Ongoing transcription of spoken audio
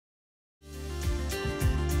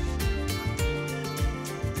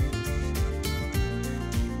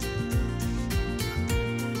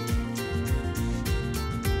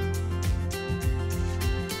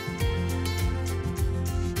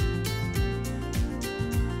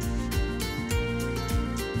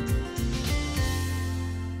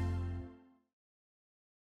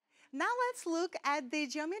Now let's look at the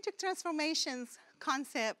geometric transformations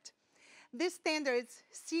concept. These standards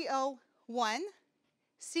CO1,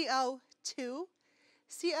 CO2,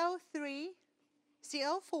 CO3,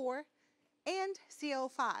 CO4, and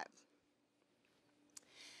CO5.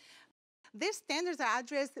 These standards are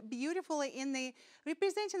addressed beautifully in the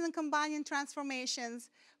Representing and Combining Transformations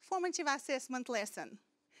formative assessment lesson.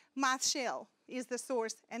 Math Shell is the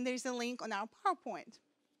source, and there's a link on our PowerPoint.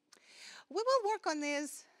 We will work on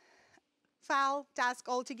this file task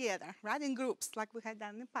all together, right, in groups like we had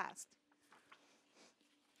done in the past.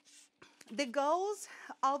 The goals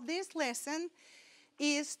of this lesson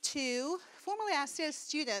is to formally assess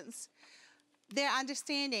students their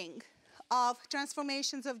understanding of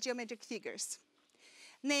transformations of geometric figures,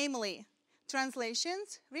 namely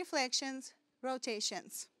translations, reflections,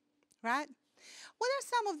 rotations, right? What are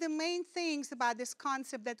some of the main things about this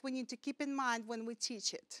concept that we need to keep in mind when we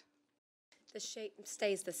teach it? The shape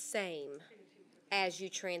stays the same as you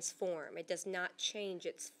transform. It does not change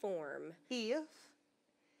its form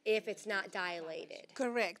if it's not dilated.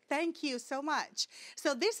 Correct. Thank you so much.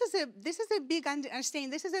 So this is a big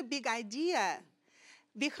understanding. This is a big idea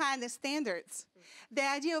behind the standards. The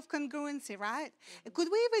idea of congruency, right? Could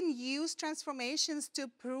we even use transformations to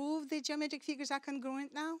prove the geometric figures are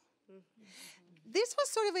congruent now? This was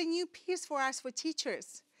sort of a new piece for us, for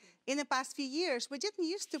teachers. In the past few years, we didn't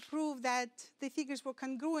used to prove that the figures were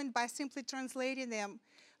congruent by simply translating them,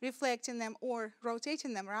 reflecting them, or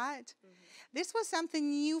rotating them, right? This was something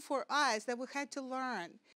new for us that we had to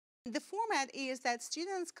learn. The format is that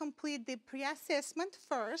students complete the pre-assessment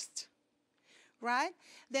first, right?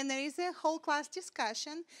 Then there is a whole class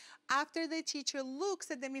discussion after the teacher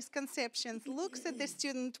looks at the misconceptions, looks at the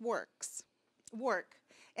student work,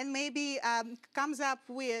 and maybe comes up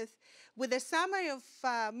with a summary of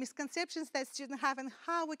misconceptions that students have and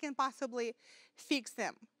how we can possibly fix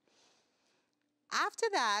them. After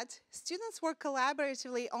that, students work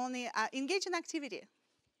collaboratively on the engaging activity.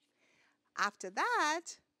 After that,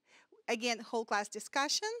 again, whole class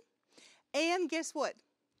discussion, and guess what?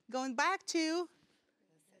 Going back to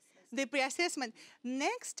the pre-assessment.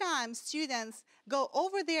 Next time, students go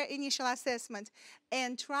over their initial assessment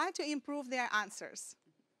and try to improve their answers.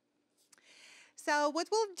 So what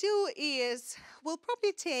we'll do is we'll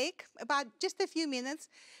probably take about just a few minutes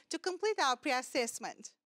to complete our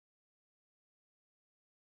pre-assessment.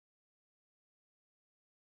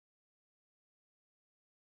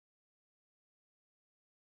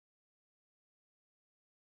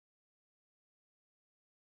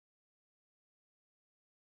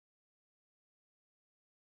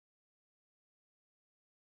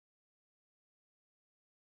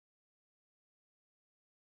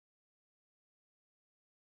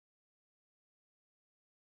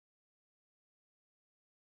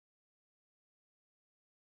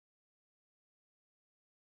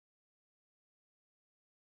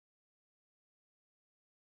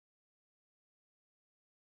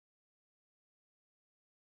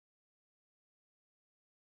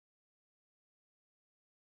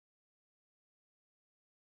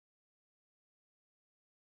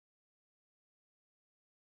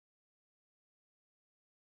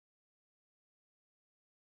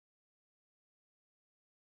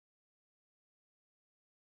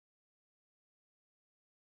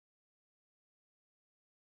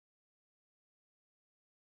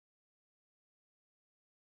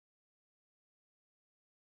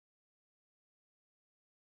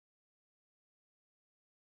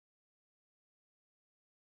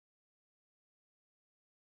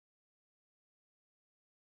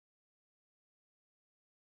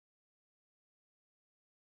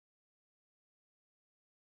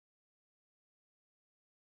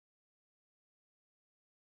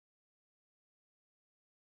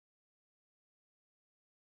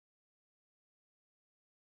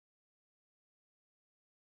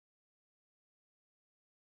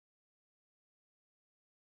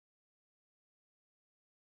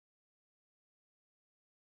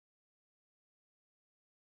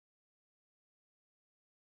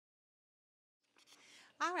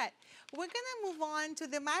 All right, we're going to move on to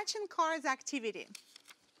the matching cards activity.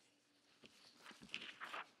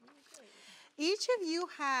 Each of you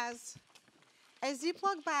has a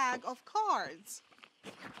Ziploc bag of cards.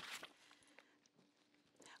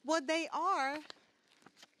 What they are,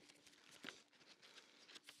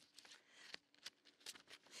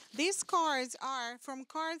 these cards are from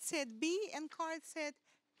card set B and card set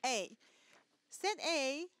A. Set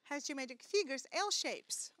A has geometric figures, L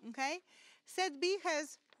shapes, okay? Set B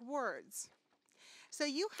has words. So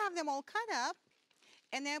you have them all cut up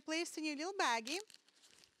and they're placed in your little baggie.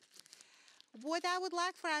 What I would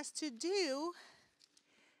like for us to do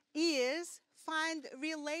is find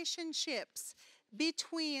relationships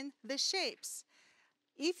between the shapes.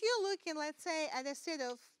 If you're looking, let's say, at a set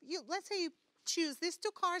of, let's say you choose these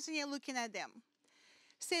two cards and you're looking at them.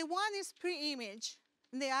 Say one is pre-image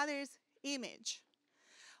and the other is image.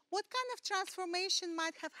 What kind of transformation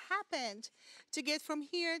might have happened to get from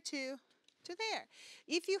here to there?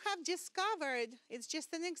 If you have discovered, it's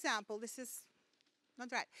just an example, this is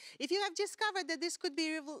not right. If you have discovered that this could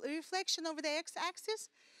be a reflection over the x-axis,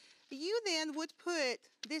 you then would put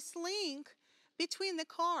this link between the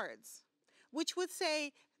cards, which would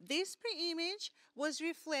say this pre-image was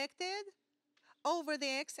reflected over the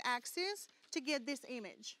x-axis to get this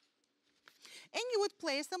image. And you would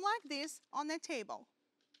place them like this on the table.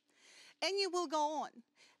 And you will go on.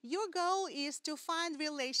 Your goal is to find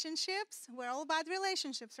relationships, we're all about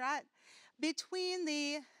relationships, right? Between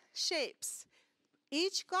the shapes.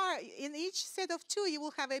 In each set of two, you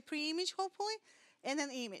will have a pre-image, hopefully, and an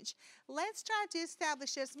image. Let's try to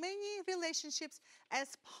establish as many relationships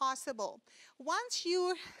as possible. Once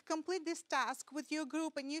you complete this task with your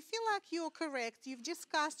group and you feel like you're correct, you've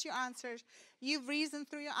discussed your answers, you've reasoned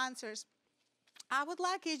through your answers, I would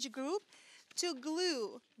like each group to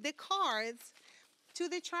glue the cards to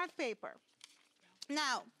the chart paper.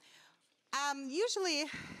 Now, usually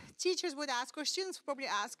teachers would ask, or students would probably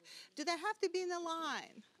ask, do they have to be in a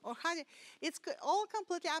line? Or how do, it's all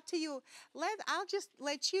completely up to you. I'll just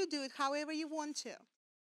let you do it however you want to.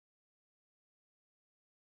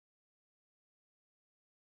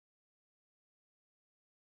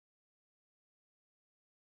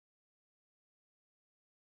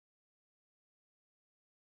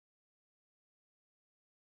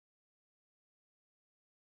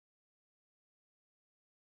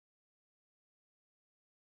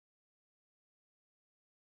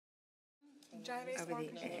 Over the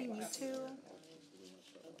X.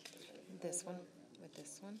 This one with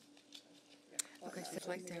this one. Okay, so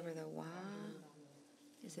select over the Y.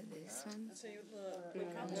 Is it this one?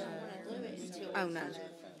 Oh no.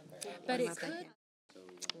 But it could.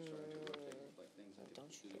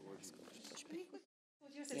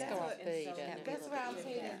 Just go off B. That's what I'm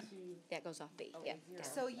saying. That goes off B. Yeah.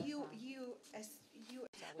 So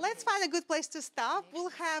let's find a good place to stop. We'll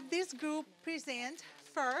have this group present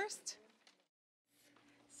first.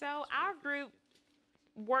 So our group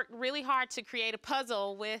worked really hard to create a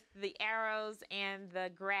puzzle with the arrows and the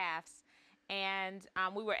graphs. And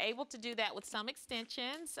we were able to do that with some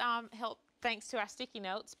extensions, thanks to our sticky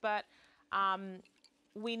notes. But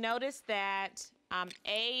we noticed that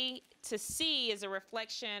A to C is a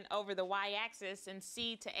reflection over the y-axis, and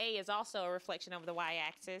C to A is also a reflection over the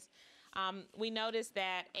y-axis. We noticed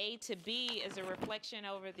that A to B is a reflection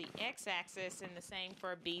over the x-axis, and the same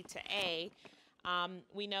for B to A.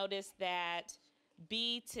 We noticed that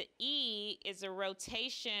B to E is a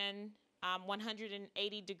rotation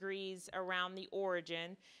 180 degrees around the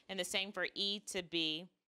origin, and the same for E to B.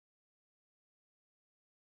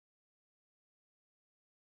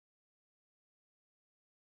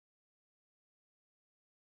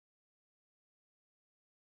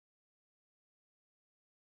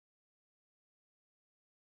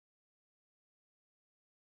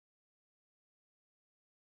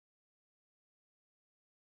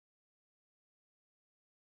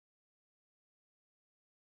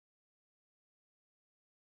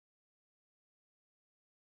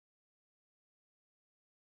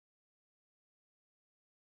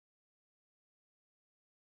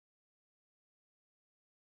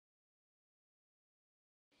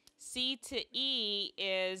 C to E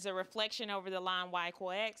is a reflection over the line y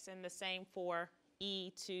equal x, and the same for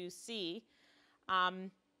E to C.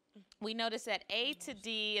 We notice that A to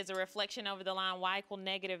D is a reflection over the line y equal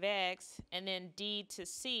negative x, and then D to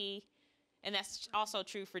C, and that's also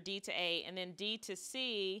true for D to A, and then D to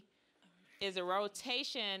C is a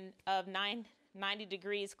rotation of 90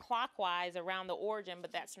 degrees clockwise around the origin,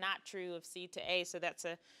 but that's not true of C to A, so that's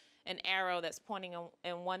an arrow that's pointing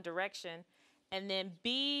in one direction. And then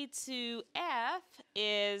B to F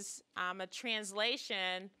is a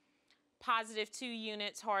translation, positive 2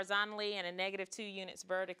 units horizontally and a negative 2 units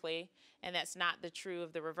vertically, and that's not the true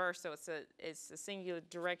of the reverse, so it's a singular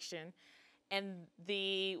direction. And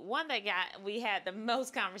the one that we had the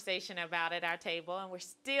most conversation about at our table, and we're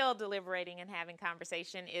still deliberating and having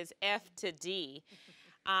conversation, is F to D.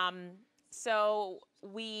 So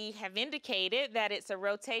we have indicated that it's a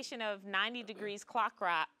rotation of 90 degrees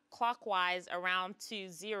clockwise around to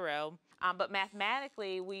 0, but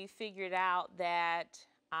mathematically we figured out that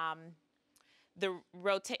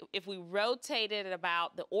if we rotated it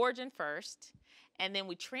about the origin first and then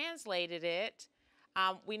we translated it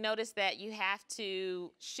We noticed that you have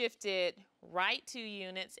to shift it right 2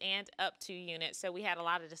 units and up 2 units. So we had a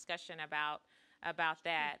lot of discussion about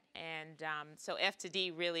that. And so F to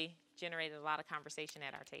D really generated a lot of conversation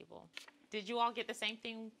at our table. Did you all get the same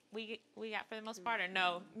thing we got for the most part, or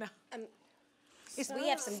no? No. We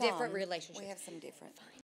have some different relationships. We have some different.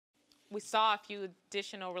 We saw a few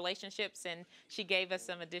additional relationships, and she gave us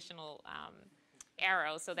some additional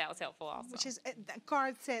arrows, so that was helpful also. Which is, the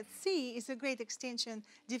card said C is a great extension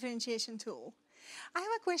differentiation tool. I have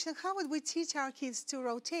a question. How would we teach our kids to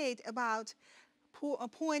rotate about a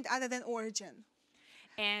point other than origin?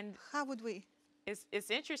 And how would we?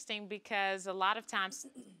 It's interesting because a lot of times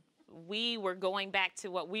we were going back to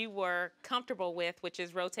what we were comfortable with, which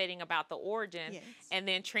is rotating about the origin, Yes. and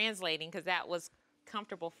then translating, because that was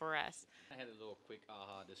comfortable for us. I had a little quick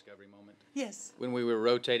aha discovery moment. Yes. When we were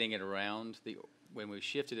rotating it around, when we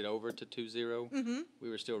shifted it over to 2-0, we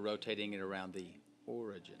were still rotating it around the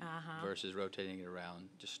origin versus rotating it around,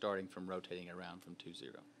 just starting from rotating it around from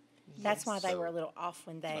 2-0. That's why they So- were a little off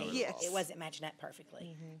when they, Yes. it wasn't matching up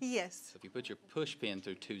perfectly. Yes. So if you put your push pin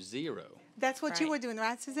through 2-0, That's what you Right. were doing,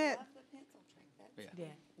 right, Suzette?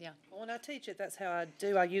 Yeah. When I teach it, that's how I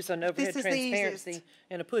do. I use an overhead is the transparency easiest.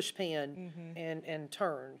 and a push pin and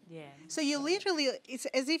turn. Yeah. So you literally, it's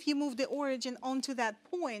as if you move the origin onto that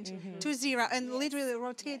point, 2-0, and literally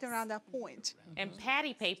rotate around that point. And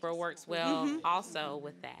patty paper works well also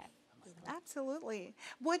with that. Absolutely.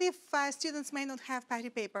 What if students may not have patty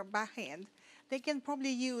paper by hand? They can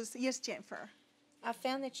probably use, yes, Jennifer. I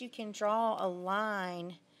found that you can draw a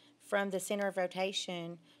line from the center of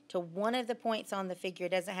rotation to one of the points on the figure. It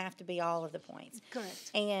doesn't have to be all of the points.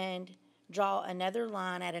 Correct. And draw another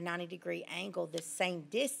line at a 90-degree angle the same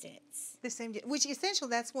distance. The same, which essentially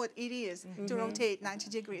that's what it is, to rotate 90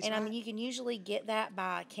 degrees, And I right? mean, you can usually get that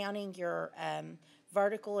by counting your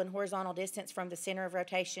vertical and horizontal distance from the center of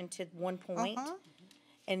rotation to one point,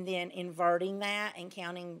 and then inverting that and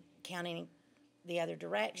counting the other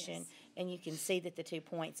direction, and you can see that the 2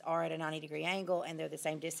 points are at a 90-degree angle, and they're the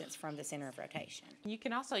same distance from the center of rotation. You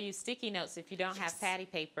can also use sticky notes if you don't have patty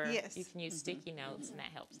paper. Yes. You can use sticky notes, and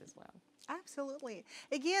that helps as well. Absolutely.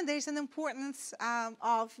 Again, there's an importance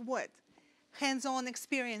of what? Hands-on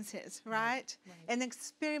experiences, right? And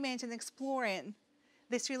experiment and exploring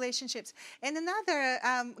these relationships. And another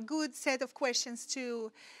good set of questions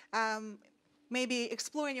to maybe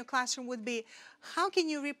explore in your classroom would be, how can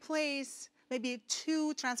you replace maybe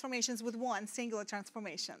 2 transformations with 1 singular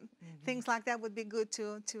transformation? Things like that would be good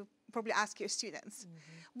to probably ask your students.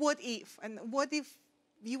 What if? And what if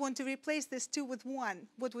you want to replace this 2 with 1?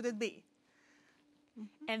 What would it be?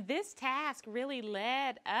 And this task really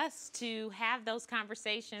led us to have those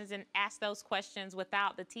conversations and ask those questions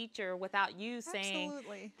without the teacher, without you saying,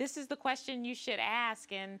 Absolutely. this is the question you should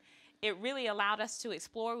ask. And it really allowed us to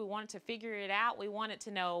explore. We wanted to figure it out. We wanted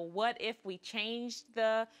to know, what if we changed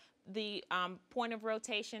the point of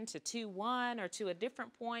rotation to 2-1 or to a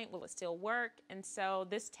different point? Will it still work? And so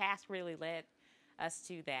this task really led us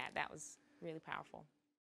to that. That was really powerful.